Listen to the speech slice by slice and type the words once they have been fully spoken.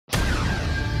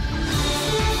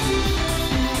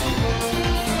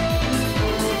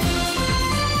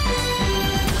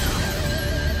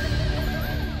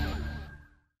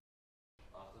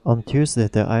On Tuesday,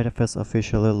 the IRFS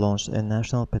officially launched a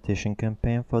national petition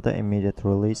campaign for the immediate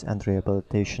release and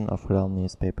rehabilitation of Khural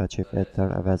newspaper chief editor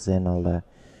Avaz Zeynalli.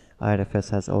 IRFS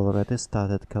has already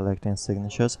started collecting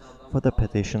signatures for the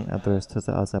petition addressed to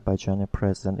the Azerbaijani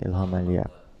President Ilham Aliyev.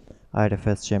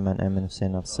 IRFS chairman Emin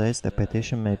Hüseynov says the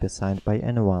petition may be signed by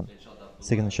anyone.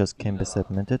 Signatures can be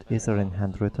submitted either in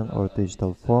handwritten or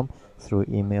digital form through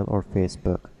email or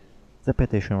Facebook. The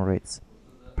petition reads,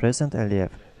 President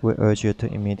Aliyev, we urge you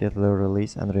to immediately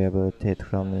release and rehabilitate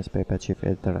Khural newspaper chief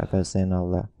editor Avaz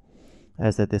Zeynalli.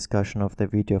 As the discussion of the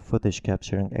video footage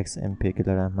capturing ex-MP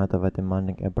Gular Akhmedova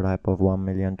demanding a bribe of $1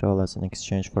 million in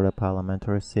exchange for a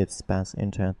parliamentary seat spans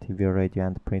internet, TV, radio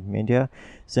and print media,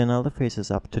 Zeynalli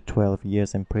faces up to 12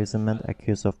 years imprisonment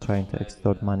accused of trying to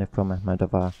extort money from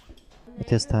Akhmedova.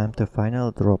 It is time to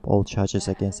finally drop all charges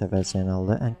against Avaz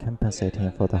Zeynalli and compensate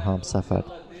him for the harm suffered.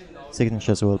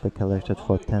 Signatures will be collected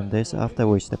for 10 days, after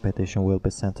which the petition will be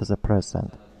sent to the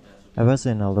president. Avaz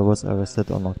Zeynalli was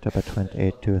arrested on October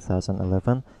 28,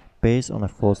 2011, based on a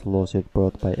false lawsuit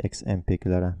brought by ex-MP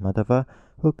Gular Akhmedova,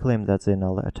 who claimed that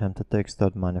Zeynalli attempted to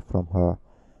extort money from her.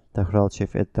 The Khural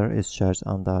chief editor is charged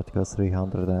under Article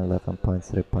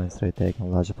 311.3.3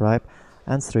 taking large bribe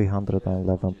and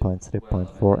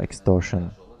 311.3.4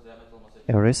 extortion.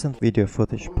 A recent video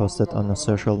footage posted on a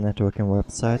social networking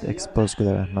website exposed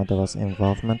Gular Akhmedova's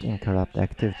involvement in corrupt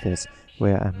activities,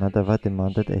 where Akhmedova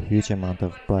demanded a huge amount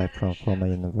of bribe from former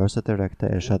university rector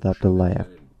Ershad Abdullayev.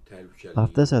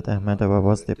 After that, Akhmedova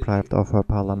was deprived of her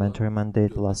parliamentary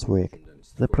mandate last week.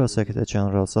 The Prosecutor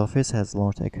General's office has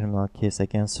launched a criminal case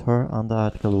against her under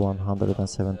Article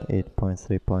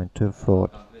 178.3.2 fraud.